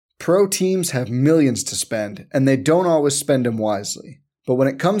Pro teams have millions to spend, and they don't always spend them wisely. But when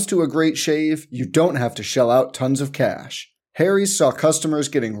it comes to a great shave, you don't have to shell out tons of cash. Harry's saw customers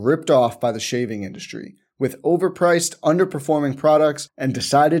getting ripped off by the shaving industry with overpriced, underperforming products and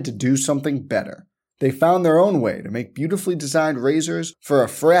decided to do something better. They found their own way to make beautifully designed razors for a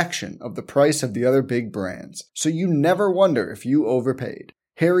fraction of the price of the other big brands, so you never wonder if you overpaid.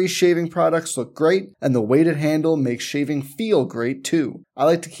 Harry's shaving products look great, and the weighted handle makes shaving feel great too. I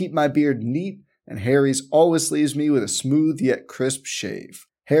like to keep my beard neat, and Harry's always leaves me with a smooth yet crisp shave.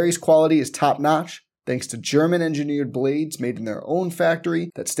 Harry's quality is top-notch, thanks to German-engineered blades made in their own factory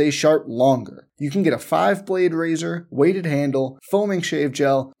that stay sharp longer. You can get a 5-blade razor, weighted handle, foaming shave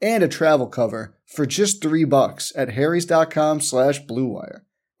gel, and a travel cover for just $3 at harrys.com/bluewire.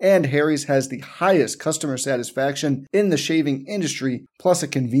 And Harry's has the highest customer satisfaction in the shaving industry, plus a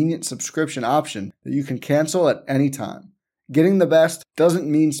convenient subscription option that you can cancel at any time. Getting the best doesn't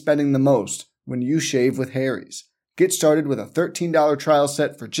mean spending the most when you shave with Harry's. Get started with a $13 trial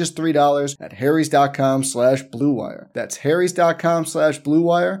set for just $3 at harrys.com/bluewire. That's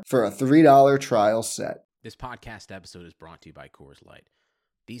harrys.com/bluewire for a $3 trial set. This podcast episode is brought to you by Coors Light.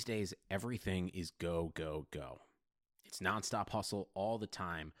 These days, everything is go, go, go. It's nonstop hustle all the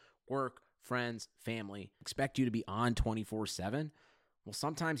time. Work, friends, family, expect you to be on 24/7? Well,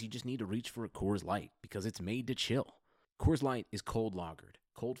 sometimes you just need to reach for a Coors Light because it's made to chill. Coors Light is cold lagered,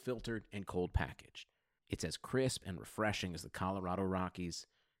 cold filtered, and cold packaged. It's as crisp and refreshing as the Colorado Rockies.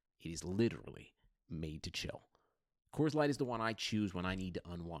 It is literally made to chill. Coors Light is the one I choose when I need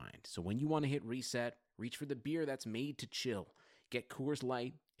to unwind. So when you want to hit reset, reach for the beer that's made to chill. Get Coors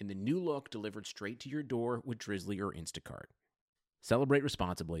Light in the new look delivered straight to your door with Drizzly or Instacart. Celebrate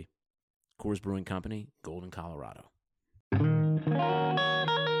responsibly. Coors Brewing Company, Golden, Colorado.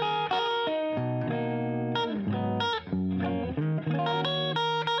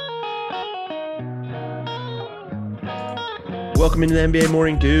 Welcome into the NBA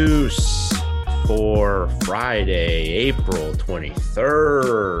Morning Deuce for Friday, April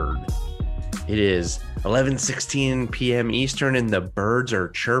 23rd. It is 11:16 p.m. Eastern, and the birds are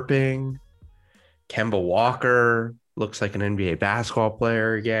chirping. Kemba Walker looks like an NBA basketball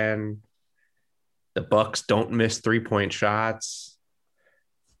player again. The Bucks don't miss three-point shots.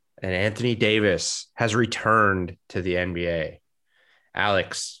 And Anthony Davis has returned to the NBA.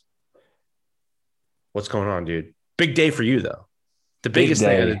 Alex, what's going on, dude? Big day for you, though. The biggest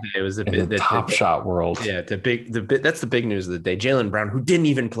thing of the day was the top shot world. Yeah, that's the big news of the day. Jaylen Brown, who didn't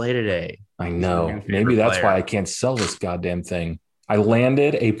even play today. I know. Maybe that's why I can't sell this goddamn thing. I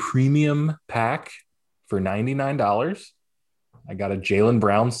landed a premium pack for $99. I got a Jaylen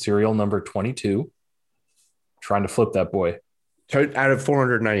Brown serial number 22. Trying to flip that boy. Out of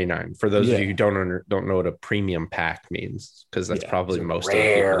 $499. For those of you who don't know what a premium pack means, because that's probably most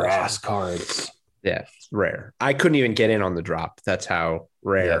rare ass cards. Yeah, it's rare. I couldn't even get in on the drop. That's how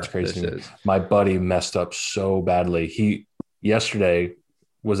rare that's crazy. This is. My buddy messed up so badly. He yesterday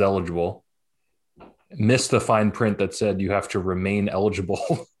was eligible, missed the fine print that said you have to remain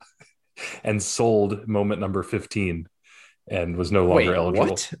eligible, and sold moment number 15 and was no longer eligible.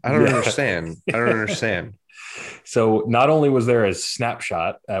 What? I don't understand. I don't understand. So not only was there a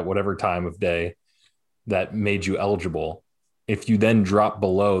snapshot at whatever time of day that made you eligible, if you then drop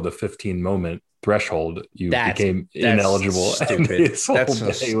below the 15 moment threshold, you became ineligible. Stupid. That's so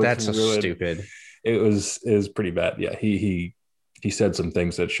stupid. It was pretty bad. Yeah, he said some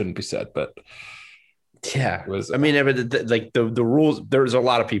things that shouldn't be said, but yeah, the rules. There's a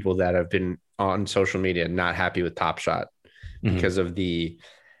lot of people that have been on social media not happy with Top Shot because of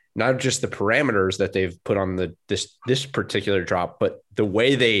not just the parameters that they've put on this particular drop, but the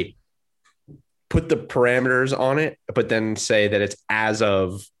way they put the parameters on it, but then say that it's as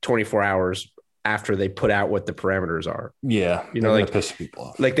of 24 hours after they put out what the parameters are. Yeah. Like piss people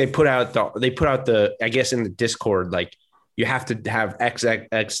off. Like they put out the, I guess in the Discord, like you have to have X,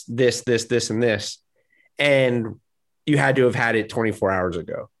 this, and this. And you had to have had it 24 hours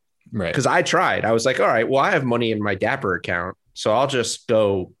ago. Right. Cause I tried, I was like, all right, well, I have money in my Dapper account, so I'll just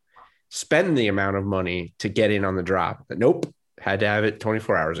go spend the amount of money to get in on the drop. But nope. Had to have it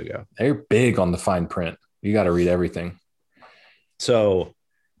 24 hours ago. They're big on the fine print. You got to read everything. So,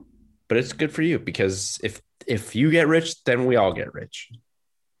 but it's good for you because if you get rich, then we all get rich.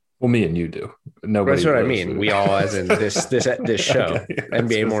 Well, me and you do. Nobody. That's what I mean. We all, as in this show, okay,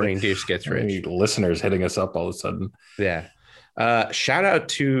 NBA Morning Deuce gets rich. Listeners hitting us up all of a sudden. Yeah. Shout out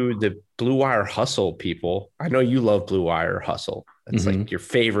to the Blue Wire Hustle people. I know you love Blue Wire Hustle. That's like your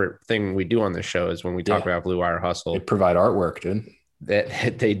favorite thing we do on this show is when we talk about Blue Wire Hustle. They provide artwork, dude.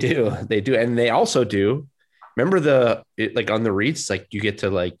 That they do. And they also do. Remember on the reads, like you get to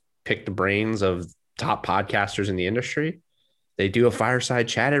like pick the brains of top podcasters in the industry. They do a fireside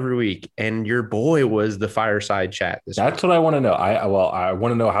chat every week, and your boy was the fireside chat this week. That's what I want to know. I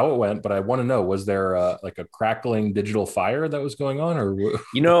want to know how it went, but I want to know, was there like a crackling digital fire that was going on, or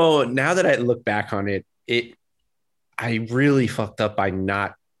now that I look back on it, I really fucked up by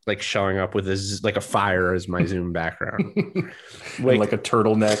not like showing up with a fire as my Zoom background, like a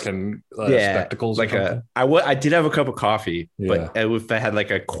turtleneck and spectacles. Like I did have a cup of coffee, but if I had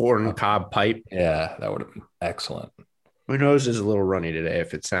like a corn cob pipe, that would have been excellent. My nose is a little runny today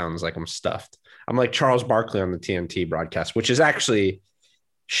if it sounds like I'm stuffed. I'm like Charles Barkley on the TNT broadcast, which is actually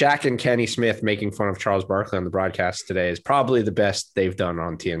Shaq and Kenny Smith making fun of Charles Barkley on the broadcast today is probably the best they've done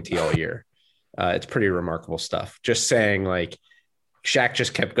on TNT all year. It's pretty remarkable stuff. Just saying, like, Shaq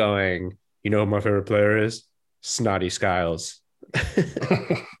just kept going, you know who my favorite player is? Snotty Skiles.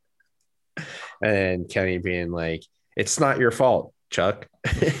 And Kenny being like, it's not your fault, Chuck,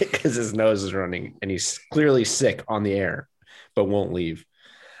 because his nose is running and he's clearly sick on the air, but won't leave.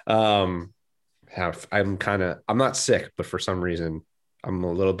 I'm not sick, but for some reason I'm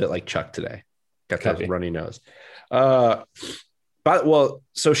a little bit like Chuck today. Got that runny nose. So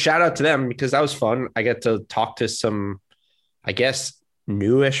shout out to them because that was fun. I get to talk to some, I guess,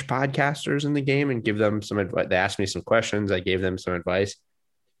 newish podcasters in the game and give them some advice. They asked me some questions. I gave them some advice.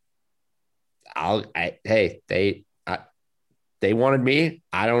 They wanted me.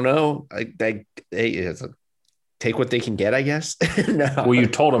 I don't know. They take what they can get, I guess. No. Well, you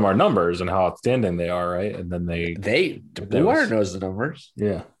told them our numbers and how outstanding they are, right? And then Blue Wire knows the numbers.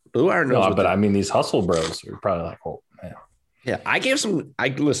 Yeah, Blue Wire knows. No, but I mean, these hustle bros are probably like, oh man. Yeah, I gave some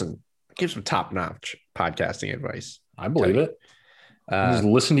top notch podcasting advice. I believe it. Just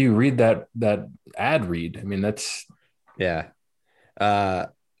listen to you read that ad read. I mean, that's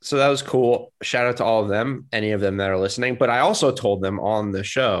So that was cool. Shout out to all of them, any of them that are listening. But I also told them on the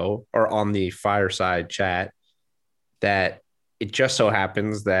show or on the fireside chat that it just so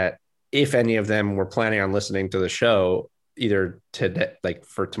happens that if any of them were planning on listening to the show, either today, like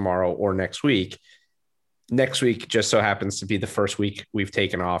for tomorrow or next week just so happens to be the first week we've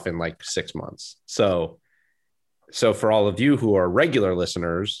taken off in like 6 months. So for all of you who are regular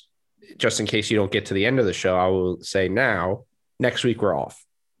listeners, just in case you don't get to the end of the show, I will say now, next week we're off.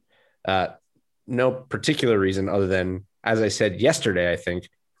 No particular reason other than, as I said yesterday, I think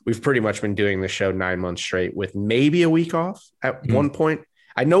we've pretty much been doing the show 9 months straight with maybe a week off at one point.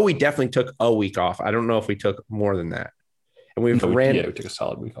 I know we definitely took a week off. I don't know if we took more than that. And we took a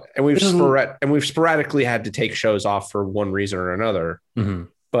solid week off. And we've sporadically had to take shows off for one reason or another. Mm-hmm.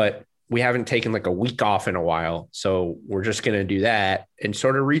 But we haven't taken like a week off in a while. So we're just going to do that and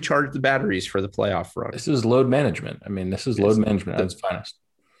sort of recharge the batteries for the playoff run. This is load management. I mean, this is load management at its finest.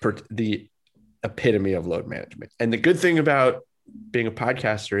 The epitome of load management. And the good thing about being a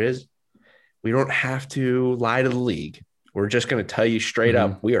podcaster is we don't have to lie to the league. We're just going to tell you straight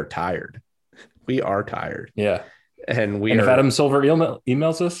up, we are tired. We are tired. Yeah. And if Adam Silver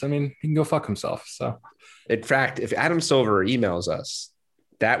emails us, I mean, he can go fuck himself. So in fact, if Adam Silver emails us,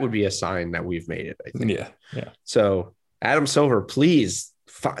 that would be a sign that we've made it, I think. Yeah. Yeah. So Adam Silver, please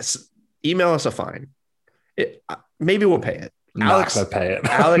email us a fine. Maybe we'll pay it. Alex will pay it.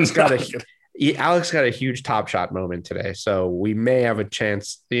 Alex got a huge Top Shot moment today. So we may have a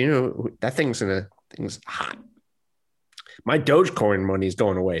chance. That thing's hot. My Dogecoin money is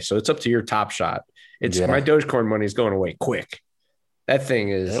going away. So it's up to your Top Shot. My Dogecoin money is going away quick. That thing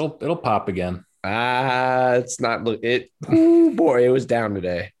is. It'll pop again. It's not it. Ooh, boy, it was down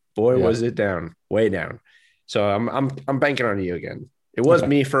today. Was it down, way down. So I'm banking on you again. It was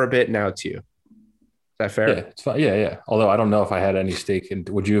me for a bit. Now it's you. Is that fair? Yeah, it's fine. Yeah. Although I don't know if I had any stake in.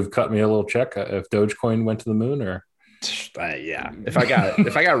 Would you have cut me a little check if Dogecoin went to the moon or? Yeah. If I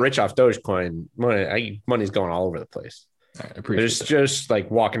got rich off Dogecoin, money's going all over the place. I appreciate It's just like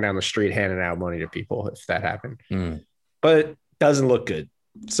walking down the street handing out money to people if that happened. But it doesn't look good.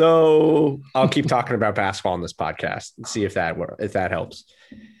 So I'll keep talking about basketball on this podcast and see if that helps.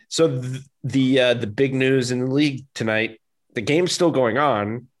 So the big news in the league tonight, the game's still going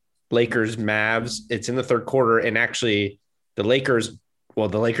on. Lakers, Mavs. It's in the third quarter, and actually the Lakers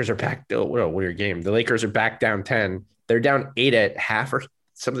are back. What a weird game. The Lakers are back down 10. They're down 8 at half or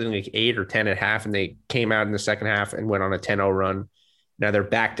something like 8 or 10 at half, and they came out in the second half and went on a 10-0 run. Now they're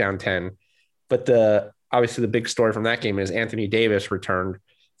back down 10. But obviously the big story from that game is Anthony Davis returned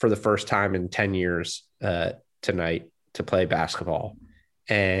for the first time in 10 years tonight to play basketball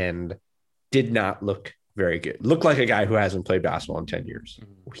and did not look very good. Looked like a guy who hasn't played basketball in 10 years.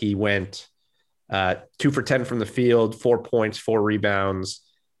 He went 2 for 10 from the field, 4 points, 4 rebounds,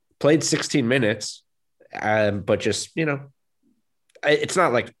 played 16 minutes, but just, it's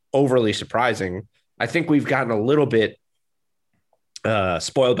not like overly surprising. I think we've gotten a little bit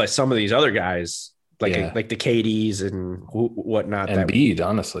spoiled by some of these other guys, like the KDs and whatnot. And Embiid,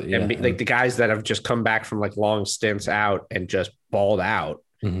 honestly. And like the guys that have just come back from like long stints out and just balled out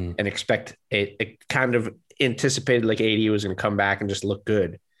and expect it kind of anticipated like AD was going to come back and just look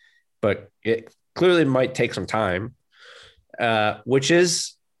good. But it clearly might take some time, which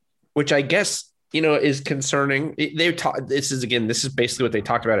I guess, is concerning. This is basically what they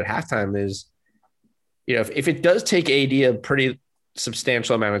talked about at halftime is, if it does take AD a pretty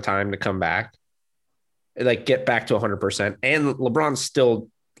substantial amount of time to come back, like get back to 100%, and LeBron's still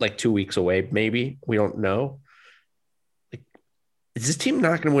like 2 weeks away, maybe, we don't know. Like, is this team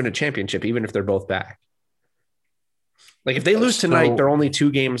not going to win a championship, even if they're both back? Like if they lose tonight, they're only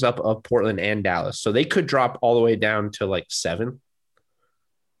 2 games up of Portland and Dallas. So they could drop all the way down to like 7.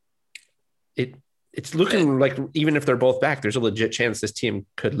 It's looking like even if they're both back, there's a legit chance this team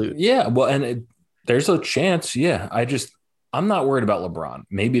could lose. Yeah. Well, and there's a chance. Yeah. I'm not worried about LeBron.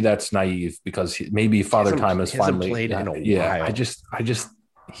 Maybe that's naive because maybe Father Time has finally played in a while. I just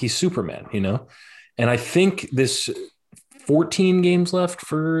he's Superman, and I think this 14 games left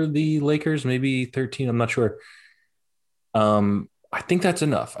for the Lakers, maybe 13. I'm not sure. I think that's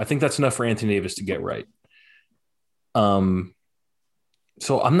enough. I think that's enough for Anthony Davis to get right.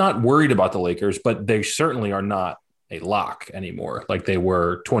 So I'm not worried about the Lakers, but they certainly are not a lock anymore, like they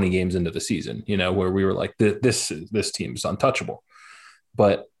were 20 games into the season, where we were like, this team's untouchable.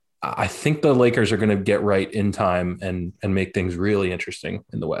 But I think the Lakers are going to get right in time and make things really interesting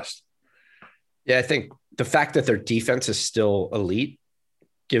in the West. Yeah, I think the fact that their defense is still elite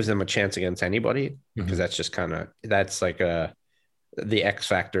gives them a chance against anybody, because that's just that's like the X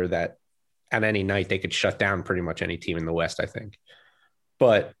factor that at any night they could shut down pretty much any team in the West, I think.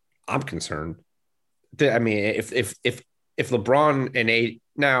 But I'm concerned. I mean, if LeBron and AD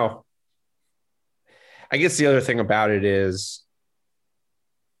now, I guess the other thing about it is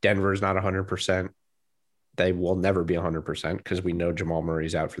Denver's not 100%. They will never be 100% because we know Jamal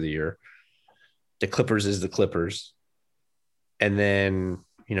Murray's out for the year. The Clippers is the Clippers. And then,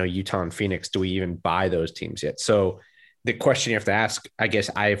 Utah and Phoenix, do we even buy those teams yet? So the question you have to ask, I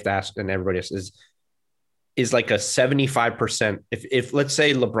guess I have to ask, and everybody else is like a 75%. If let's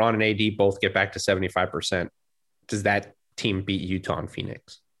say LeBron and AD both get back to 75%, does that team beat Utah and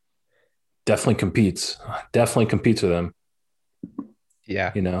Phoenix? Definitely competes with them.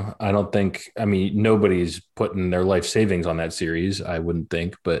 Yeah. I don't think, nobody's putting their life savings on that series, I wouldn't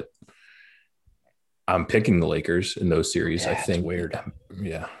think, but I'm picking the Lakers in those series. I think. Weird.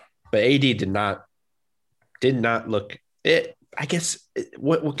 Yeah. But AD did not look it. I guess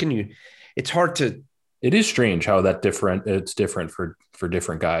what can you, it's hard to, it is strange how it's different for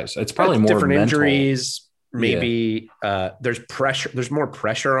different guys. It's probably more different mental. Injuries. Maybe there's pressure. There's more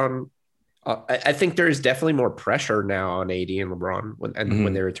pressure on. I think there is definitely more pressure now on AD and LeBron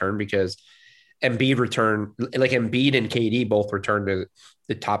when they return, because Embiid returned, like Embiid and KD both returned to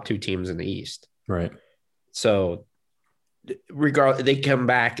the top 2 teams in the East. Right. So regardless, they come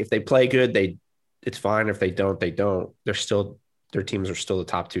back. If they play good, it's fine. If they don't, they don't. Their teams are still the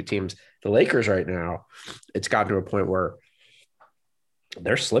top 2 teams. The Lakers right now, it's gotten to a point where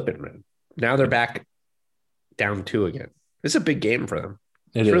they're slipping, man. Now they're back down 2 again. It's a big game for them.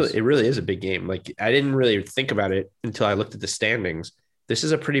 It really is a big game. Like, I didn't really think about it until I looked at the standings. This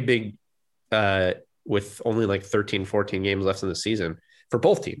is a pretty big, with only like 13, 14 games left in the season for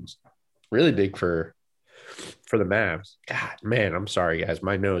both teams. Really big for the Mavs. God, man, I'm sorry, guys.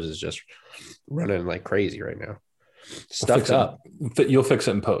 My nose is just running like crazy right now. Stuffed up. You'll fix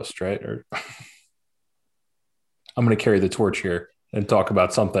it in post, right? Or I'm going to carry the torch here and talk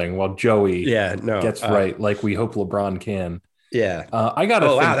about something while Joey gets right, like we hope LeBron can. Yeah. I got.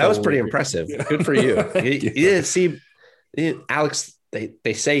 Oh wow, that was pretty impressive. Good for you. You see, Alex.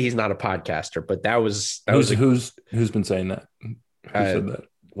 They say he's not a podcaster, but who's been saying that? Who said that?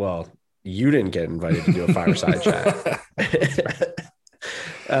 Well, you didn't get invited to do a fireside chat.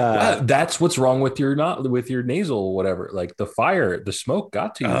 That's what's wrong with your nasal, whatever. Like the smoke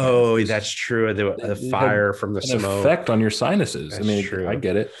got to you. Oh, that's true. The fire from the smoke effect on your sinuses. That's true. I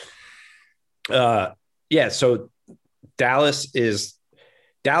get it. Yeah. So Dallas. If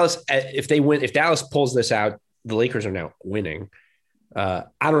Dallas pulls this out, the Lakers are now winning. I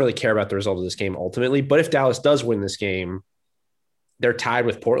don't really care about the result of this game ultimately, but if Dallas does win this game, they're tied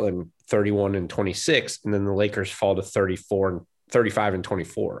with Portland 31-26, and then the Lakers fall to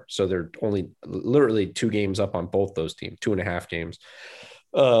 35-24. So they're only literally 2 games up on both those teams, 2.5 games.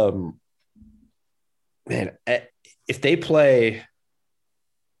 Man, if they play,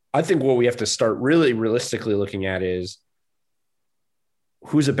 I think what we have to start really realistically looking at is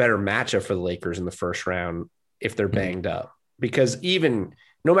who's a better matchup for the Lakers in the first round if they're banged up? Because even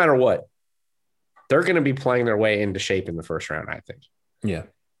no matter what, they're going to be playing their way into shape in the first round, I think. Yeah.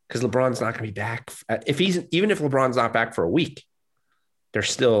 Because LeBron's not going to be back. Even if LeBron's not back for a week,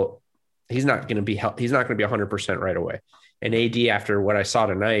 he's not going to be 100% right away. And AD, after what I saw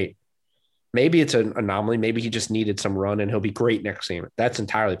tonight, maybe it's an anomaly. Maybe he just needed some run and he'll be great next game. That's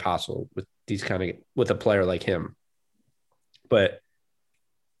entirely possible with a player like him. But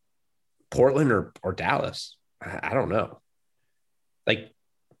Portland or Dallas, I don't know. Like,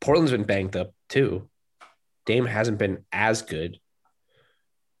 Portland's been banged up too. Dame hasn't been as good.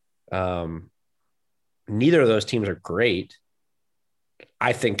 Neither of those teams are great.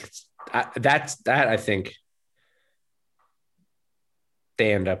 I think I think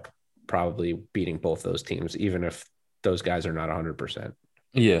they end up probably beating both those teams, even if those guys are not 100%.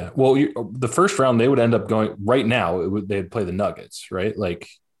 Yeah. Well, the first round, they would end up going right now. They'd play the Nuggets, right? Like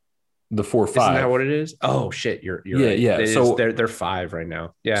the 4-5. Isn't that what it is? Oh shit. You're right. Yeah. So they're 5 right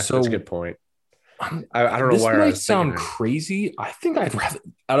now. Yeah. So that's a good point. I don't know this why. might sound crazy. I think I'd rather,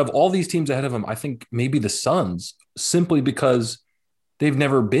 out of all these teams ahead of them, I think maybe the Suns, simply because they've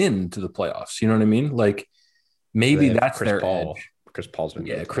never been to the playoffs. You know what I mean? Like maybe that's Chris their Paul. edge. Chris Paul's been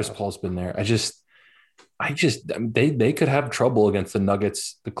there. Chris Paul's been there. They could have trouble against the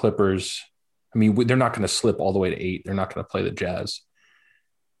Nuggets, the Clippers. I mean, they're not going to slip all the way to 8. They're not going to play the Jazz.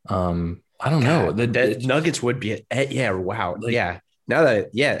 I don't know. The Nuggets would be wow. Like, yeah. Now that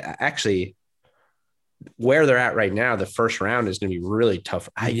actually where they're at right now, the first round is going to be really tough.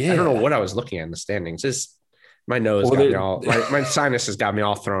 I don't know what I was looking at in the standings. My nose got me all my sinuses got me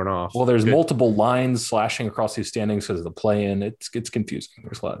all thrown off. Well, there's multiple lines slashing across these standings because of the play-in. It's confusing.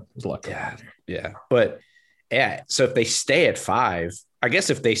 There's a lot. Yeah. But yeah, so if they stay at 5, I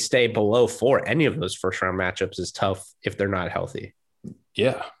guess if they stay below 4, any of those first round matchups is tough if they're not healthy.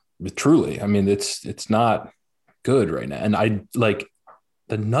 Yeah, truly. I mean, it's not good right now. And I like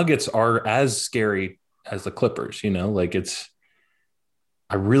the Nuggets are as scary as the Clippers, like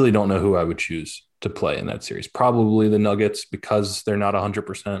I really don't know who I would choose to play in that series. Probably the Nuggets because they're not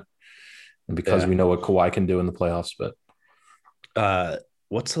 100% and because we know what Kawhi can do in the playoffs. But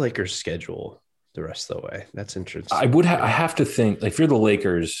what's the Lakers' schedule the rest of the way? That's interesting. I have to think, like, if you're the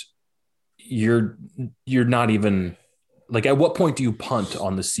Lakers, you're not even like, at what point do you punt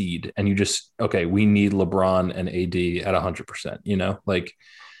on the seed and you just, okay, we need LeBron and AD at 100%, like,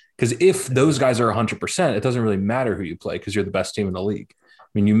 because if those guys are 100%, it doesn't really matter who you play because you're the best team in the league. I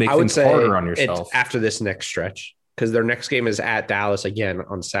mean, you make things harder on yourself. After this next stretch, because their next game is at Dallas again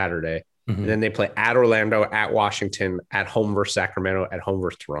on Saturday. Mm-hmm. And then they play at Orlando, at Washington, at home versus Sacramento, at home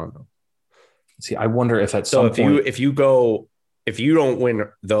versus Toronto. See, I wonder if at some point... if you don't win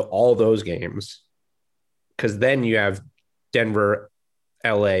all those games, because then you have Denver,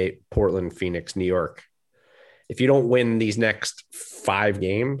 LA, Portland, Phoenix, New York. If you don't win these next 5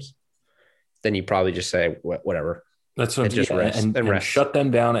 games, then you probably just say whatever. That's what just rest and shut them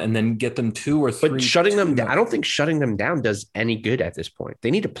down and then get them 2 or 3. But shutting them down, I don't think shutting them down does any good at this point.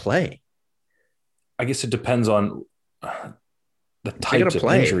 They need to play. I guess it depends on the types of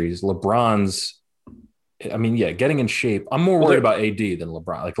injuries. LeBron's, I mean, getting in shape. I'm more worried about AD than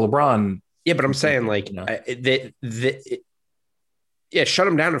LeBron. Like LeBron. Yeah, but I'm saying shut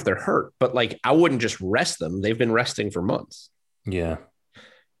them down if they're hurt. But like, I wouldn't just rest them. They've been resting for months. Yeah.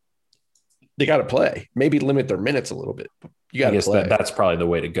 They got to play. Maybe limit their minutes a little bit. You got to play. That's probably the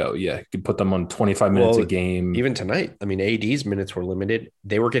way to go. Yeah, you could put them on 25 minutes a game. Even tonight, I mean, AD's minutes were limited.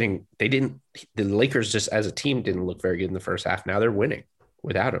 The Lakers just as a team didn't look very good in the first half. Now they're winning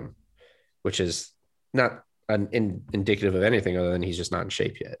without him, which is not indicative of anything other than he's just not in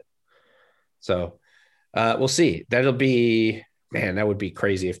shape yet. So we'll see. That would be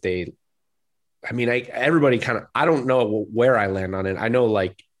crazy if they. I mean, everybody kind of. I don't know where I land on it. I know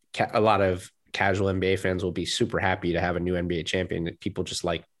like. A lot of casual NBA fans will be super happy to have a new NBA champion. That people just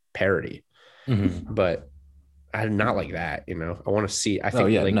like parity, but I'm not like that. I want to see. I think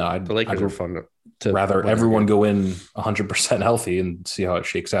the Lakers are fun to rather everyone go in 100% healthy and see how it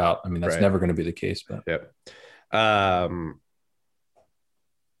shakes out. I mean, that's never going to be the case. But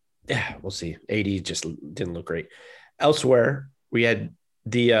we'll see. AD just didn't look great. Elsewhere, we had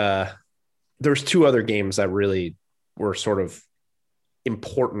there was 2 other games that really were sort of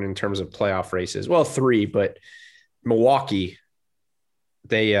important in terms of playoff races. Well, 3, but Milwaukee,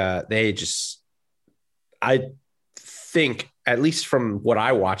 they just, I think, at least from what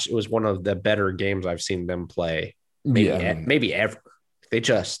I watched, it was one of the better games I've seen them play. Maybe ever. They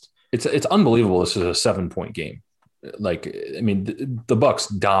just, it's unbelievable. This is a 7-point game. Like, I mean, the Bucks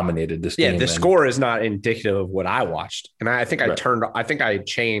dominated this game. The score is not indicative of what I watched. And I think Right. I think I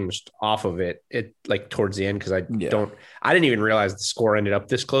changed off of it like towards the end because I didn't even realize the score ended up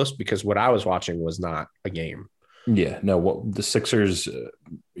this close because what I was watching was not a game. Yeah, no, what the Sixers,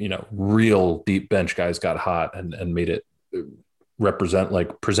 real deep bench guys got hot and made it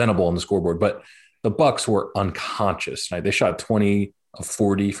presentable on the scoreboard. But the Bucks were unconscious. Right? They shot 20 of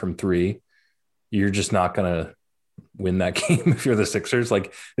 40 from three. You're just not going to win that game if you're the Sixers.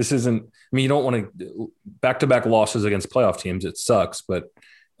 Like, this isn't, I mean, you don't want to back-to-back losses against playoff teams. It sucks, but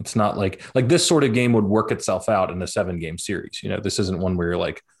it's not like this sort of game would work itself out in a 7-game series. This isn't one where you're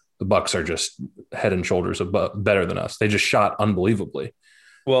like, the Bucks are just head and shoulders better than us. They just shot unbelievably.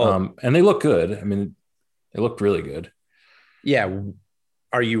 Well, and they look good. I mean, they looked really good. Yeah.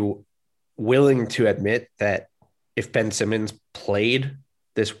 Are you willing to admit that if Ben Simmons played,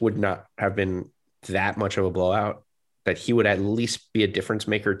 this would not have been that much of a blowout? That he would at least be a difference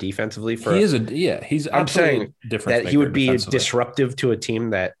maker defensively I'm saying difference that he would be disruptive to a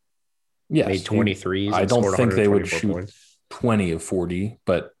team that made 23s. I don't think they would shoot points. 20 of 40,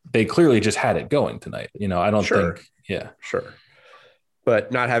 but they clearly just had it going tonight. I don't think. Yeah, sure.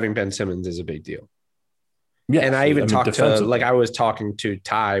 But not having Ben Simmons is a big deal. Yeah. And I even talked to, I was talking to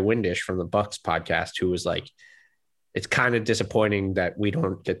Ty Windish from the Bucks podcast, who was like, it's kind of disappointing that we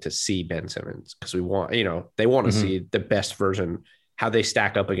don't get to see Ben Simmons because we want, they want to see the best version, how they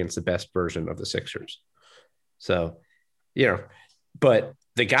stack up against the best version of the Sixers. So, but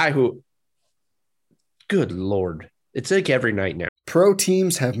the guy who, good Lord, it's like every night now. Pro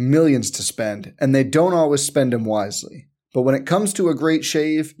teams have millions to spend, and they don't always spend them wisely. But when it comes to a great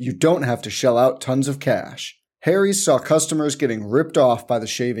shave, you don't have to shell out tons of cash. Harry's saw customers getting ripped off by the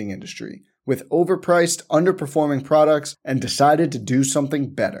shaving industry with overpriced, underperforming products and decided to do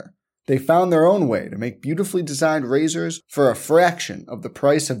something better. They found their own way to make beautifully designed razors for a fraction of the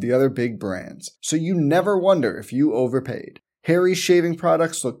price of the other big brands, so you never wonder if you overpaid. Harry's shaving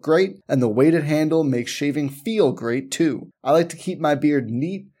products look great, and the weighted handle makes shaving feel great too. I like to keep my beard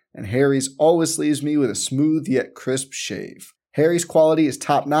neat, and Harry's always leaves me with a smooth yet crisp shave. Harry's quality is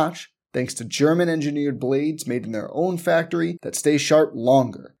top-notch, thanks to German-engineered blades made in their own factory that stay sharp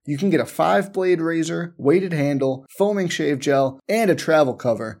longer. You can get a 5-blade razor, weighted handle, foaming shave gel, and a travel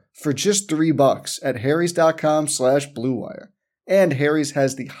cover for just $3 at harrys.com/bluewire. And Harry's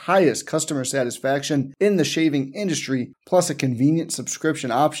has the highest customer satisfaction in the shaving industry, plus a convenient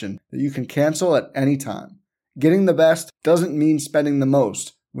subscription option that you can cancel at any time. Getting the best doesn't mean spending the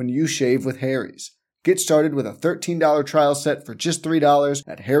most when you shave with Harry's. Get started with a $13 trial set for just $3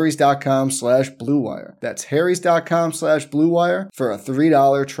 at harrys.com/bluewire. That's harrys.com/bluewire for a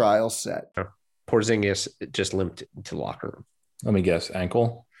 $3 trial set. Porzingis just limped into the locker room. Let me guess,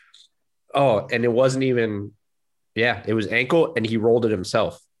 ankle? Oh, and it wasn't even... Yeah, it was ankle, and he rolled it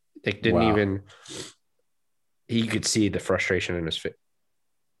himself. They didn't even... He could see the frustration in his face.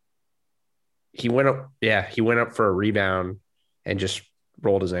 He went up for a rebound and just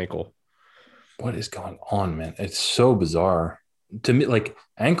rolled his ankle. What is going on, man? It's so bizarre. To me, like,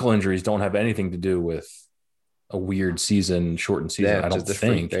 ankle injuries don't have anything to do with a weird season, shortened season. Yeah, I don't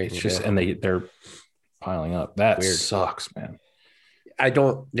think. It's just, and they're piling up. That weird. Sucks, man. I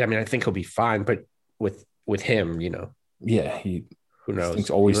think he'll be fine, but with him, Yeah, who knows? Things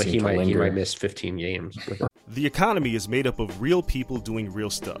always seem to linger. He might miss 15 games. The economy is made up of real people doing real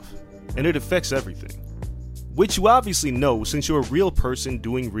stuff, and it affects everything. Which you obviously know since you're a real person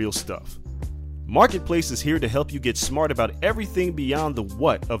doing real stuff. Marketplace is here to help you get smart about everything beyond the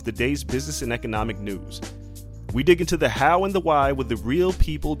what of the day's business and economic news. We dig into the how and the why with the real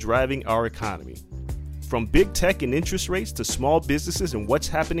people driving our economy. From big tech and interest rates to small businesses and what's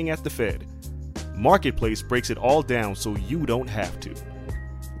happening at the Fed. Marketplace breaks it all down so you don't have to.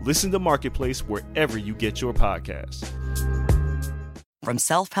 Listen to Marketplace wherever you get your podcasts. From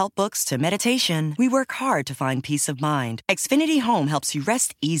self-help books to meditation, we work hard to find peace of mind. Xfinity Home helps you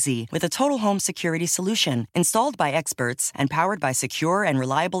rest easy with a total home security solution. Installed by experts and powered by secure and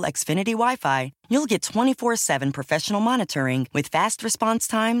reliable Xfinity Wi-Fi, you'll get 24/7 professional monitoring with fast response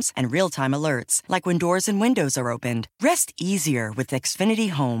times and real-time alerts, like when doors and windows are opened. Rest easier with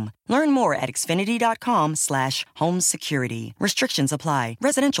Xfinity Home. Learn more at xfinity.com/homesecurity. Restrictions apply.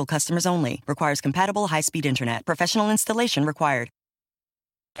 Residential customers only. Requires compatible high-speed internet. Professional installation required.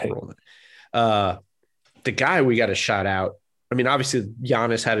 The guy we got to shout out. I mean, obviously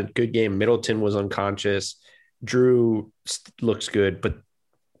Giannis had a good game. Middleton was unconscious. Drew looks good, but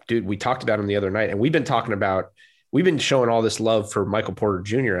dude, we talked about him the other night, and we've been showing all this love for Michael Porter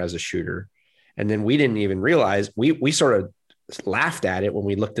Jr. as a shooter. And then we didn't even realize we sort of laughed at it when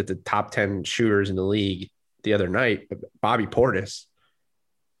we looked at the top 10 shooters in the league the other night. Bobby Portis,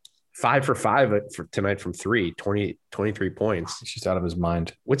 5 for 5 for tonight from 23 points. He's just out of his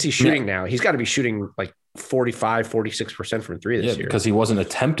mind. What's he shooting now? He's got to be shooting like 46% from 3 this year. Because he wasn't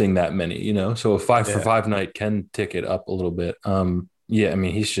attempting that many, so a 5 for 5 night can tick it up a little bit. I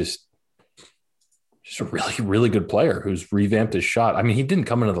mean, he's just a really, really good player who's revamped his shot. I mean, he didn't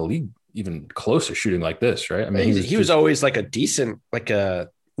come into the league even close to shooting like this, right? I mean, he was always like a decent, like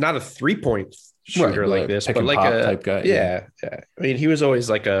not a 3-point shooter like this, but like a type guy. Yeah. I mean, he was always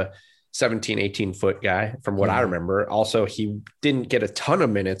like a 17, 18 foot guy from what I remember. Also, he didn't get a ton of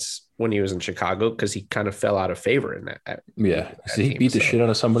minutes when he was in Chicago because he kind of fell out of favor in that. So he beat the shit out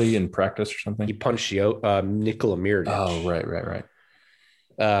of somebody in practice or something. He punched Nikola Mirotic. Oh,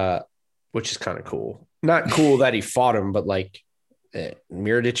 right. Which is kind of cool. Not cool that he fought him, but like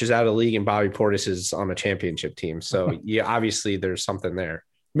Mirotic is out of the league and Bobby Portis is on a championship team. So obviously there's something there.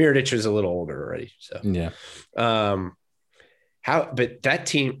 Mirotic is a little older already. So but that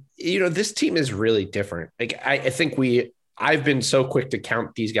team, this team is really different. Like I think I've been so quick to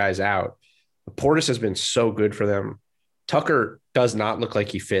count these guys out. Portis has been so good for them. Tucker does not look like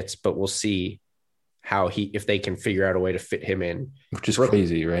he fits, but we'll see if they can figure out a way to fit him in, which is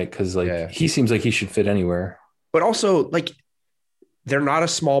crazy, right? Because he seems like he should fit anywhere. But also, like, they're not a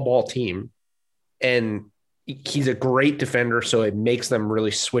small ball team, and he's a great defender, so it makes them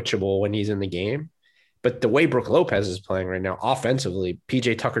really switchable when he's in the game. But the way Brook Lopez is playing right now, offensively,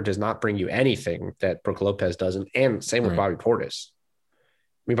 PJ Tucker does not bring you anything that Brook Lopez doesn't, and same with Bobby Portis.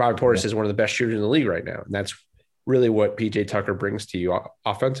 I mean, Bobby Portis is one of the best shooters in the league right now, and that's really what PJ Tucker brings to you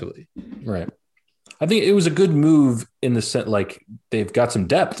offensively. Right. I think it was a good move in the sense, like they've got some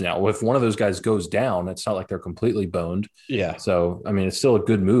depth now. If one of those guys goes down, it's not like they're completely boned. Yeah. So, I mean, it's still a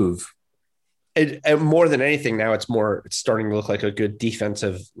good move. And more than anything, now it's starting to look like a good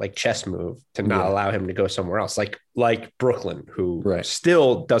defensive, like chess move to not allow him to go somewhere else. Like Brooklyn, who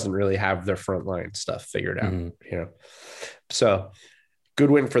still doesn't really have their front line stuff figured out, So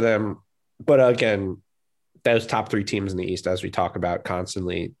good win for them. But again, those top 3 teams in the East, as we talk about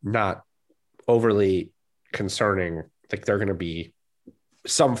constantly, not overly concerning. Like they're going to be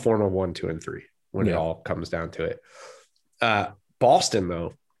some form of 1, 2, and 3 when it all comes down to it. Boston,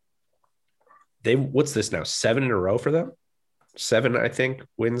 though, what's this now? 7 in a row for them? 7, I think,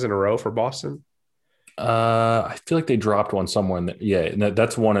 wins in a row for Boston. I feel like they dropped one somewhere.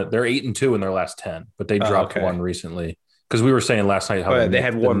 That's one. They're 8-2 in their last 10, but they dropped one recently because we were saying last night how they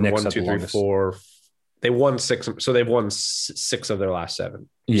had won 1, 2, 3, 4. They won 6, so they've won 6 of their last 7.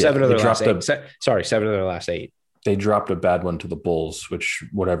 7 of their last 8. 7 of their last 8. They dropped a bad one to the Bulls, which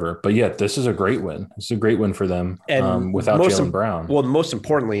whatever. But yeah, this is a great win. It's a great win for them without Jaylen Brown. Well, most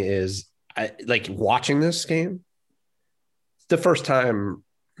importantly is like watching this game. It's the first time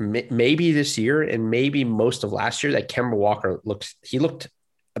maybe this year and maybe most of last year that Kemba Walker looked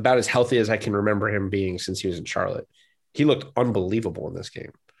about as healthy as I can remember him being since he was in Charlotte. He looked unbelievable in this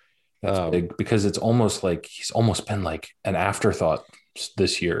game. That's big because it's almost like he's almost been like an afterthought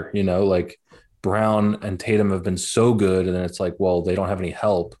this year, like Brown and Tatum have been so good. And then it's like, well, they don't have any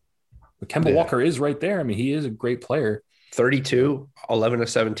help. But Kemba Walker is right there. I mean, he is a great player. 32, 11 of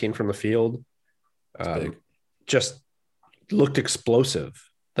 17 from the field. Just looked explosive.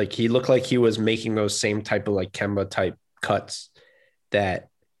 Like he looked like he was making those same type of like Kemba type cuts that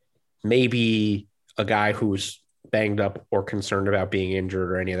maybe a guy who's banged up or concerned about being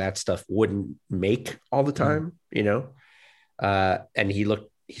injured or any of that stuff wouldn't make all the time, and he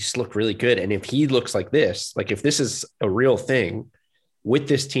just looked really good. And if he looks like this, like if this is a real thing with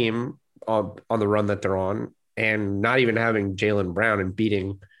this team on the run that they're on and not even having Jaylen Brown and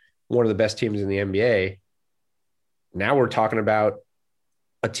beating one of the best teams in the NBA, now we're talking about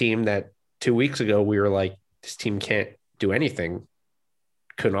a team that 2 weeks ago we were like, this team can't do anything,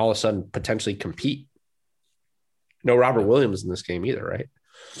 could all of a sudden potentially compete. No Robert Williams in this game either, right?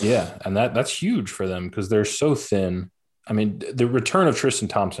 Yeah, and that's huge for them because they're so thin. I mean, the return of Tristan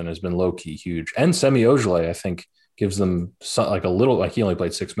Thompson has been low-key huge. And Semi Ojeleye, I think, gives them like a little – like he only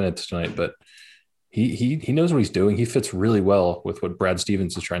played 6 minutes tonight, but he knows what he's doing. He fits really well with what Brad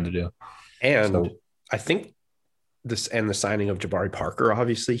Stevens is trying to do. And I think the signing of Jabari Parker,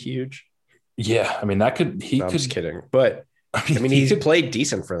 obviously huge. Yeah, I mean, that could – I'm just kidding. But – I mean, he's played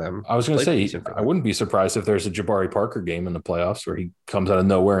decent for them. I was going to say, I wouldn't be surprised if there's a Jabari Parker game in the playoffs where he comes out of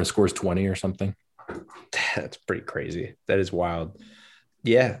nowhere and scores 20 or something. That's pretty crazy. That is wild.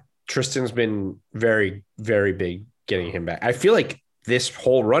 Yeah. Tristan's been very, very big getting him back. I feel like this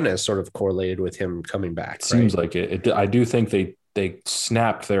whole run has sort of correlated with him coming back. Seems like it. I do think they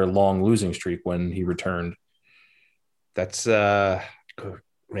snapped their long losing streak when he returned. That's man.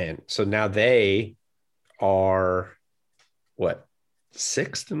 So now they are what,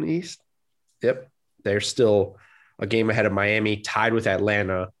 6th in the East? Yep. They're still a game ahead of Miami, tied with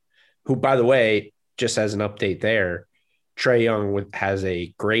Atlanta, who, by the way, just as an update there, Trae Young has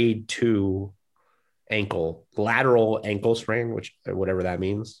a grade 2 lateral ankle sprain, which whatever that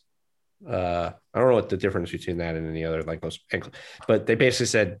means. I don't know what the difference between that and any other ankle, but they basically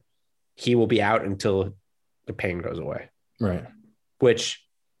said he will be out until the pain goes away. Right. Which,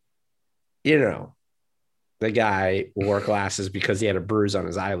 the guy wore glasses because he had a bruise on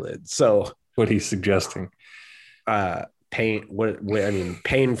his eyelid. So what he's suggesting, pain.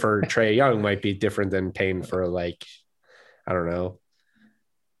 Pain for Trae Young might be different than pain for, like, I don't know,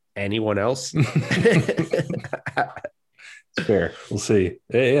 anyone else. It's fair. We'll see.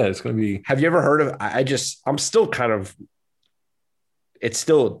 Yeah, it's going to be. Have you ever heard of? I'm still kind of. It's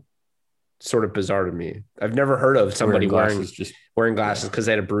still sort of bizarre to me. I've never heard of somebody wearing glasses because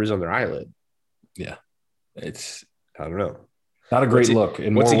they had a bruise on their eyelid. Yeah, it's. I don't know. Not a great look.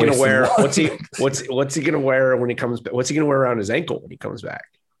 What's he going to wear? What's he going to wear when he comes back? What's he going to wear around his ankle when he comes back?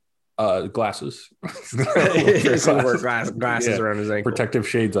 Glasses. He's going to wear glasses around his ankle. Protective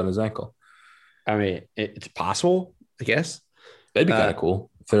shades on his ankle. I mean, it's possible, I guess. That'd be kind of cool.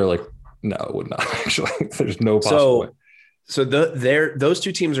 If they're like, no, it would not actually. There's no possible way. So those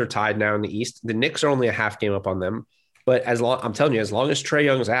two teams are tied now in the East. The Knicks are only a half game up on them. But I'm telling you, as long as Trae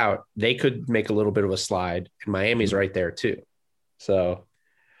Young's out, they could make a little bit of a slide. And Miami's right there too. So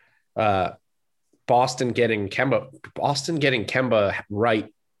Boston getting Kemba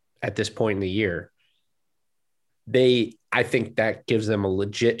right at this point in the year. I think that gives them a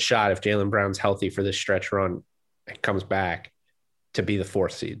legit shot if Jaylen Brown's healthy for this stretch run and comes back to be the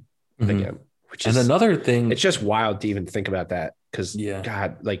 4th seed again. Another thing, it's just wild to even think about that because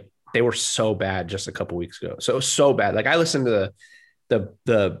God, like they were so bad just a couple weeks ago. So bad. Like I listened to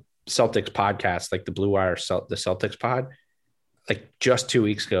the Celtics podcast, like the Blue Wire, the Celtics pod, like just 2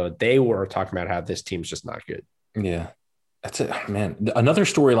 weeks ago. They were talking about how this team's just not good. Yeah, that's it, man. Another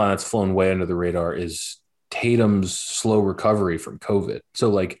storyline that's flown way under the radar is Tatum's slow recovery from COVID. So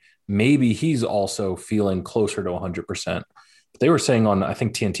like maybe he's also feeling closer to 100%. They were saying on, I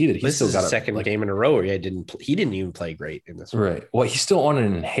think TNT that he's still got a second game in a row where he didn't even play great in this. Right. Well, he's still on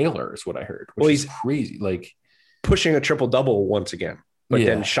an inhaler is what I heard. He's crazy. Like pushing a triple double once again, but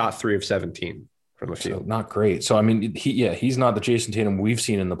then shot 3 of 17 from the field. So not great. So, I mean, he's not the Jason Tatum we've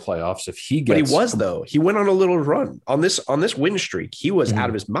seen in the playoffs. If he gets, but he was though, he went on a little run on this win streak. He was out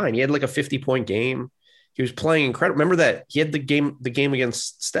of his mind. He had like a 50-point game. He was playing incredible. Remember that he had the game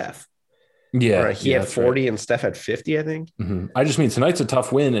against Steph. Yeah, he had 40 and Steph had 50, I think. Mm-hmm. I just mean tonight's a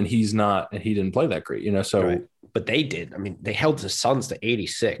tough win, and he didn't play that great, So, right. But they did. I mean, they held the Suns to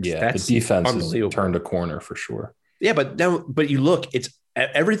 86. Yeah, that's the defense has turned a corner for sure. Yeah, but you look, it's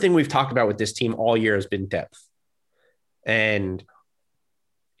everything we've talked about with this team all year has been depth, and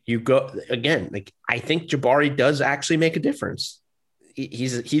you go again. Like I think Jabari does actually make a difference.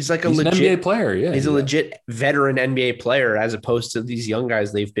 He's like he's legit an NBA player. Yeah, he's a legit veteran NBA player as opposed to these young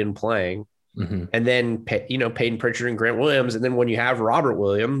guys they've been playing. Mm-hmm. And then, Peyton Pritchard and Grant Williams. And then when you have Robert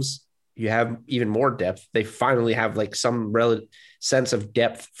Williams, you have even more depth. They finally have like some relative sense of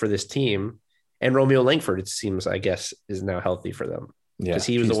depth for this team. And Romeo Langford, it seems, I guess, is now healthy for them. Yeah. Because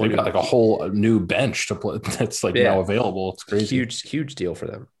he was the one who got like a whole new bench to play that's like now available. It's crazy. Huge deal for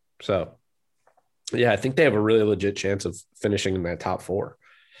them. So, yeah, I think they have a really legit chance of finishing in that top 4.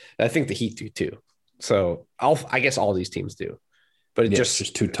 I think the Heat do too. So I guess all these teams do. But it's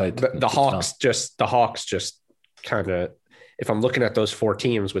just too tight. The Hawks just kind of, if I'm looking at those 4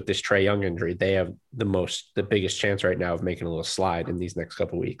 teams with this Trae Young injury, they have the biggest chance right now of making a little slide in these next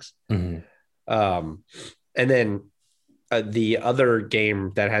couple of weeks. Mm-hmm. And then the other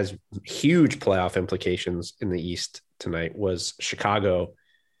game that has huge playoff implications in the East tonight was Chicago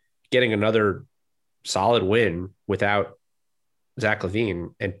getting another solid win without Zach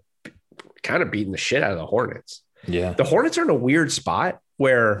LaVine and kind of beating the shit out of the Hornets. Yeah. The Hornets are in a weird spot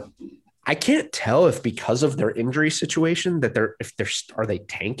where I can't tell if because of their injury situation that are they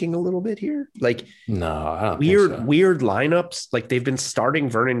tanking a little bit here? Like no, I don't weird lineups. Like they've been starting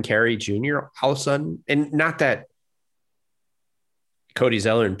Vernon Carey Jr. all of a sudden. And not that Cody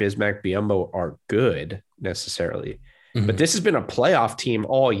Zeller and Bismack Biyombo are good necessarily, but this has been a playoff team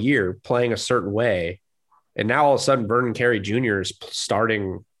all year playing a certain way. And now all of a sudden Vernon Carey Jr. is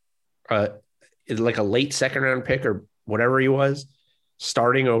starting like a late second round pick or whatever he was,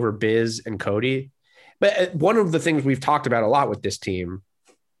 starting over Biz and Cody. But one of the things we've talked about a lot with this team,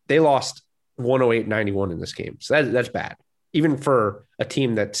 they lost 108-91 in this game. So that's bad. Even for a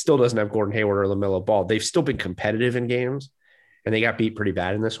team that still doesn't have Gordon Hayward or LaMelo Ball, they've still been competitive in games, and they got beat pretty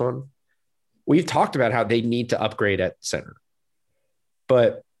bad in this one. we've talked about how they need to upgrade at center,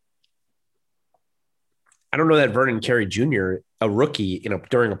 but I don't know that Vernon Carey Jr., a rookie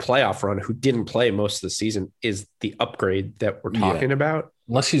during a playoff run who didn't play most of the season, is the upgrade that we're talking about.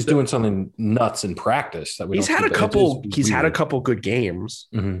 Unless he's doing something nuts in practice that he's had a couple good games,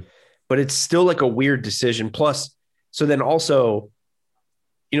 but it's still like a weird decision. Plus, so then also,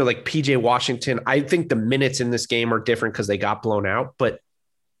 like PJ Washington, I think the minutes in this game are different because they got blown out, but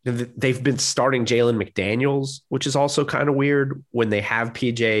they've been starting Jalen McDaniels, which is also kind of weird when they have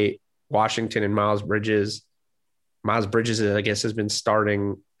PJ Washington and Miles Bridges. Miles Bridges, I guess, has been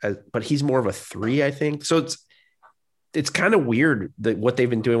starting, but he's more of a 3, I think. So it's kind of weird what they've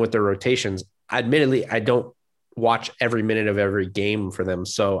been doing with their rotations. Admittedly, I don't watch every minute of every game for them,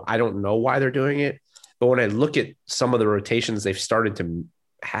 so I don't know why they're doing it. But when I look at some of the rotations they've started to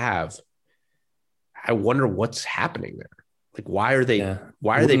have, I wonder what's happening there. Like, why are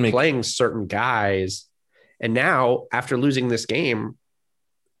they playing certain guys? And now, after losing this game,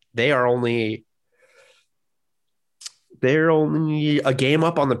 they're only a game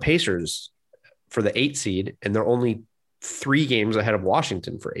up on the Pacers for the 8 seed, and they're only 3 games ahead of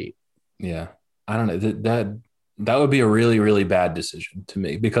Washington for 8. Yeah. I don't know. That would be a really, really bad decision to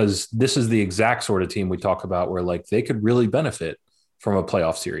me, because this is the exact sort of team we talk about where like they could really benefit from a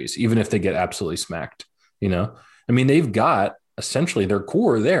playoff series, even if they get absolutely smacked. I mean, they've got essentially their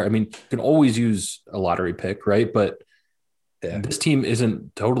core there. I mean, you can always use a lottery pick, right? But this team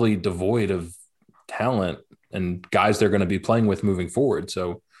isn't totally devoid of talent and guys they're going to be playing with moving forward.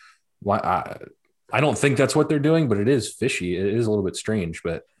 So why I don't think that's what they're doing, but it is fishy. It is a little bit strange,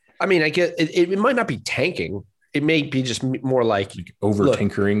 but I mean, I get it might not be tanking. It may be just more like over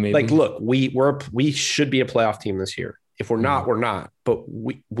tinkering. Maybe look, we should be a playoff team this year. If we're not, we're not, but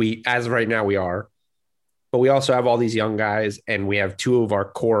we, as of right now, we are, but we also have all these young guys, and we have 2 of our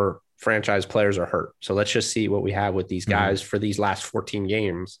core franchise players are hurt. So let's just see what we have with these guys for these last 14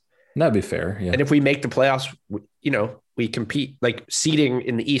 games. That'd be fair. Yeah. And if we make the playoffs, we compete. Like, seeding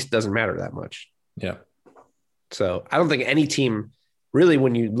in the East doesn't matter that much. Yeah. So I don't think any team really,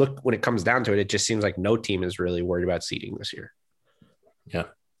 when it comes down to it, it just seems like no team is really worried about seeding this year. Yeah.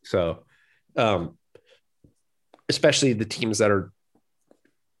 So, especially the teams that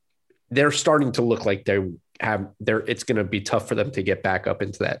they're starting to look like it's going to be tough for them to get back up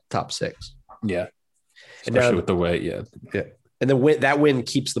into that top 6. Yeah. Especially with the way. Yeah. Yeah. And then that win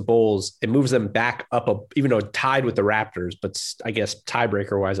keeps the Bulls. It moves them back up, even though tied with the Raptors, but I guess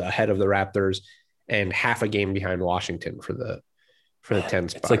tiebreaker wise ahead of the Raptors and half a game behind Washington for the 10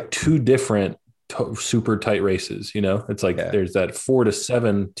 spot. It's like 2 different super tight races. It's like there's that 4 to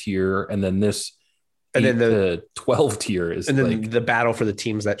 7 tier, and then this, and then the 12 tier is, and then the battle for the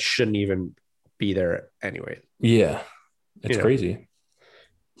teams that shouldn't even be there anyway. Yeah, it's crazy.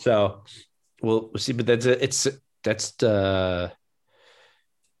 So we'll see, but that's the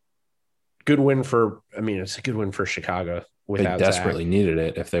good win for. I mean, it's a good win for Chicago. They desperately needed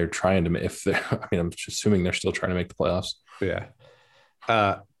it if they're trying to. I'm just assuming they're still trying to make the playoffs. Yeah.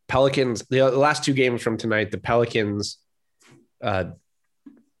 Pelicans. The last 2 games from tonight, the Pelicans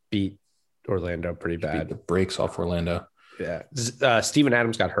beat Orlando pretty bad. Beat the brakes off Orlando. Yeah. Steven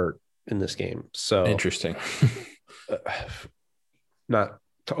Adams got hurt in this game. So interesting. Not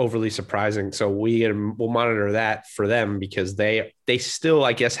overly surprising. So we'll monitor that for them, because they still,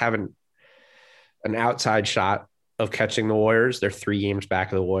 I guess, have an outside shot of catching the Warriors. They're 3 games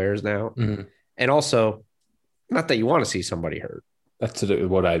back of the Warriors now. Mm-hmm. And also, not that you want to see somebody hurt. That's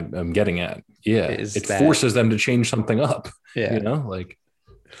what I'm getting at. Yeah. It forces them to change something up. Yeah.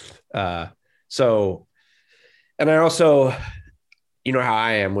 So, and I also, how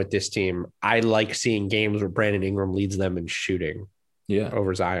I am with this team. I like seeing games where Brandon Ingram leads them in shooting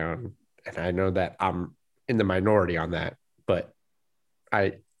over Zion. And I know that I'm in the minority on that, but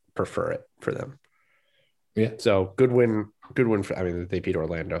I prefer it for them. Yeah. So good win for, they beat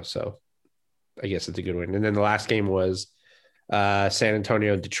Orlando. So I guess it's a good win. And then the last game was San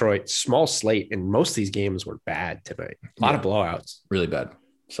Antonio, Detroit. Small slate, and most of these games were bad tonight. A lot of blowouts. Really bad.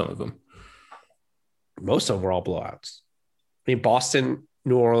 Some of them. Most of them were all blowouts. I mean, Boston,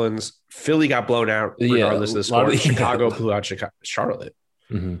 New Orleans, Philly got blown out regardless of the score. Chicago blew out Charlotte.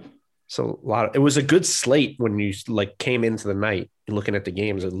 Mm-hmm. So it was a good slate when you came into the night and looking at the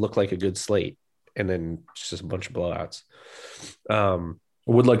games. It looked like a good slate, and then just a bunch of blowouts. I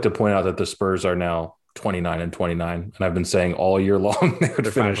would like to point out that the Spurs are now 29-29, and I've been saying all year long they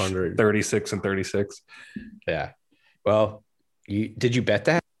would finish 36-36. Yeah. Well, did you bet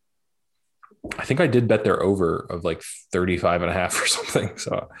that? I think I did bet their over of 35.5 or something.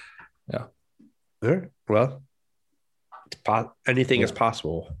 So, yeah. Well, anything is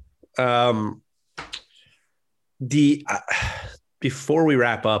possible. The before we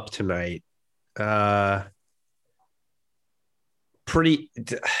wrap up tonight, I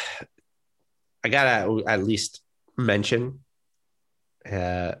gotta at least mention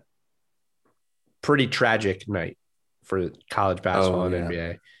pretty tragic night for college basketball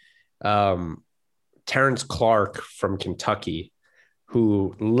and NBA. Terrence Clark from Kentucky,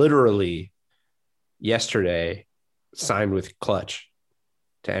 who literally yesterday signed with Clutch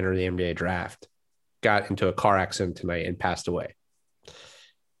to enter the NBA draft, got into a car accident tonight and passed away.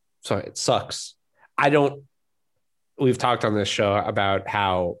 So it sucks. We've talked on this show about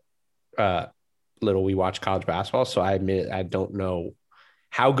how little we watch college basketball. So I admit I don't know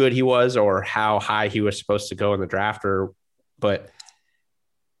how good he was or how high he was supposed to go in the draft, but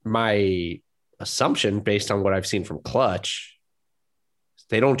my assumption based on what I've seen from Clutch,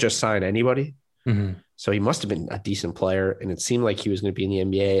 they don't just sign anybody. Mm-hmm. So he must have been a decent player, and it seemed like he was going to be in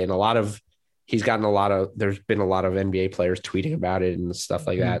the NBA. And there's been a lot of NBA players tweeting about it and stuff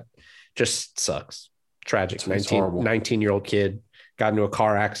like that. Just sucks. Tragic. 19-year-old kid got into a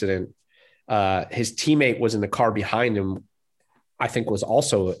car accident. His teammate was in the car behind him, I think was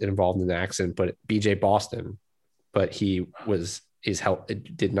also involved in the accident, but BJ Boston, but his health,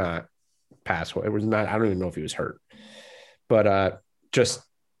 it did not pass. It was not, I don't even know if he was hurt, but just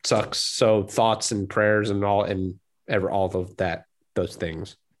sucks. So thoughts and prayers and all of that, those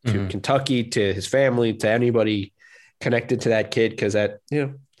things to Kentucky, to his family, to anybody connected to that kid. Cause that,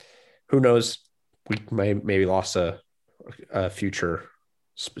 who knows, we maybe lost a future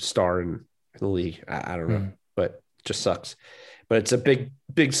star in the league. I don't know, but just sucks. But it's a big,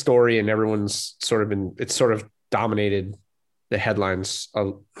 big story, and everyone's it's sort of dominated the headlines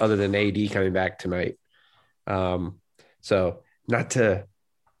other than AD coming back tonight. So not to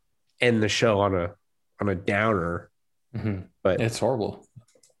end the show on a downer, but it's horrible.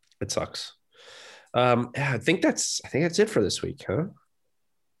 It sucks. I think that's it for this week, huh?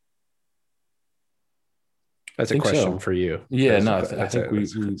 That's a question for you. Yeah, I think we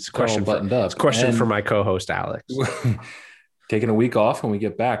question buttoned up. It's a question for my co-host Alex. Taking a week off, when we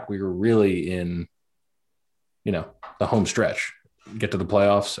get back, we were really in, the home stretch. Get to the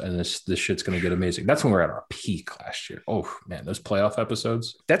playoffs, and this shit's going to get amazing. That's when we're at our peak last year. Oh man, those playoff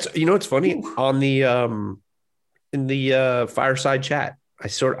episodes. That's it's funny on the in the fireside chat. I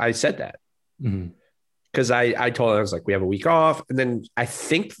said that because I told her, I was like, we have a week off, and then I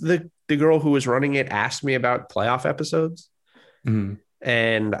think the girl who was running it asked me about playoff episodes,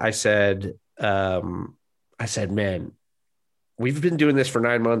 and I said, man, we've been doing this for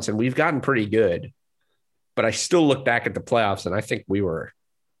 9 months and we've gotten pretty good, but I still look back at the playoffs and I think we were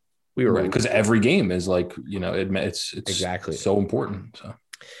right, because every game is like, it's exactly so important. So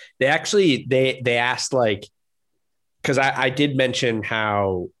they actually, they asked, like, because I did mention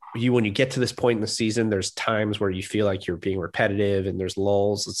how when you get to this point in the season, there's times where you feel like you're being repetitive and there's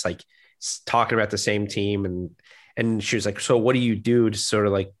lulls. It's like talking about the same team. And she was like, so what do you do to sort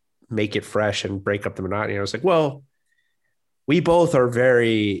of like make it fresh and break up the monotony? And I was like, well, we both are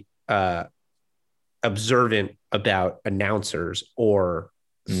very observant about announcers or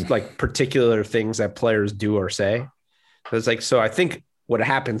like particular things that players do or say. It's like, so I think what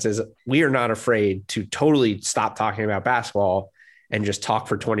happens is we are not afraid to totally stop talking about basketball and just talk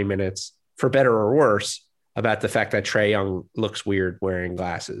for 20 minutes, for better or worse, about the fact that Trae Young looks weird wearing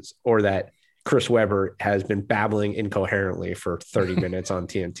glasses, or that Chris Webber has been babbling incoherently for 30 minutes on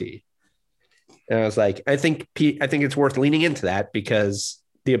TNT. And I was like, I think it's worth leaning into that, because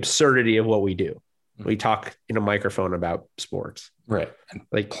the absurdity of what we do. We talk in a microphone about sports. Right. And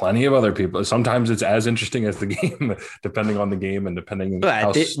like plenty of other people. Sometimes it's as interesting as the game, depending on the game and depending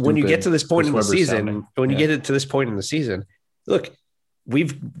on when you get to this point in the season, look, we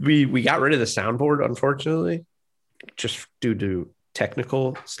got rid of the soundboard, unfortunately, just due to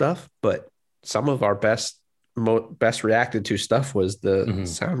technical stuff. But some of our best reacted to stuff was the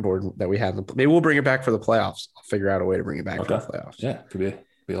soundboard that we had. Maybe we'll bring it back for the playoffs. I'll figure out a way to bring it back for the playoffs. Yeah, could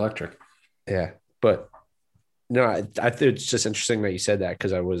be electric. Yeah, but no, I think it's just interesting that you said that,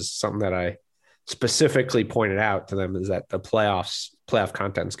 because I was something that I specifically pointed out to them, is that the playoff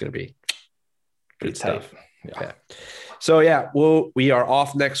content is going to be good stuff. Yeah. So yeah, we are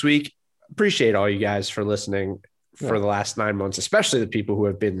off next week. Appreciate all you guys for listening for the last 9 months, especially the people who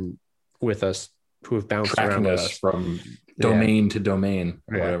have been with us, who have bounced around with us from domain to domain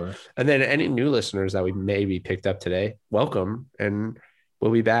or whatever. And then any new listeners that we maybe picked up today, welcome. And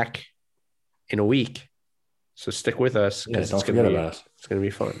we'll be back in a week. So stick with us, because don't forget about us. It's going to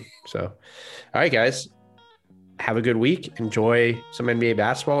be fun. So, all right, guys, have a good week. Enjoy some NBA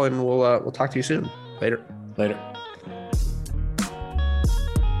basketball, and we'll talk to you soon. Later.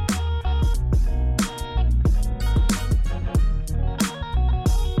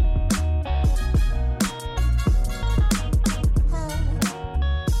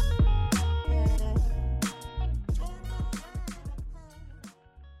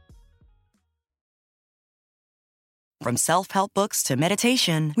 From self-help books to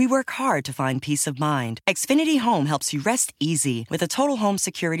meditation, we work hard to find peace of mind. Xfinity Home helps you rest easy with a total home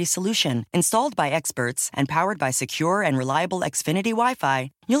security solution. Installed by experts and powered by secure and reliable Xfinity Wi-Fi,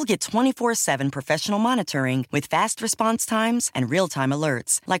 you'll get 24/7 professional monitoring with fast response times and real-time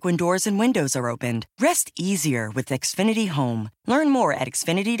alerts, like when doors and windows are opened. Rest easier with Xfinity Home. Learn more at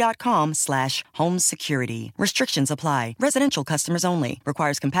xfinity.com/home security. Restrictions apply. Residential customers only.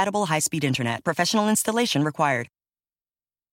 Requires compatible high-speed internet. Professional installation required.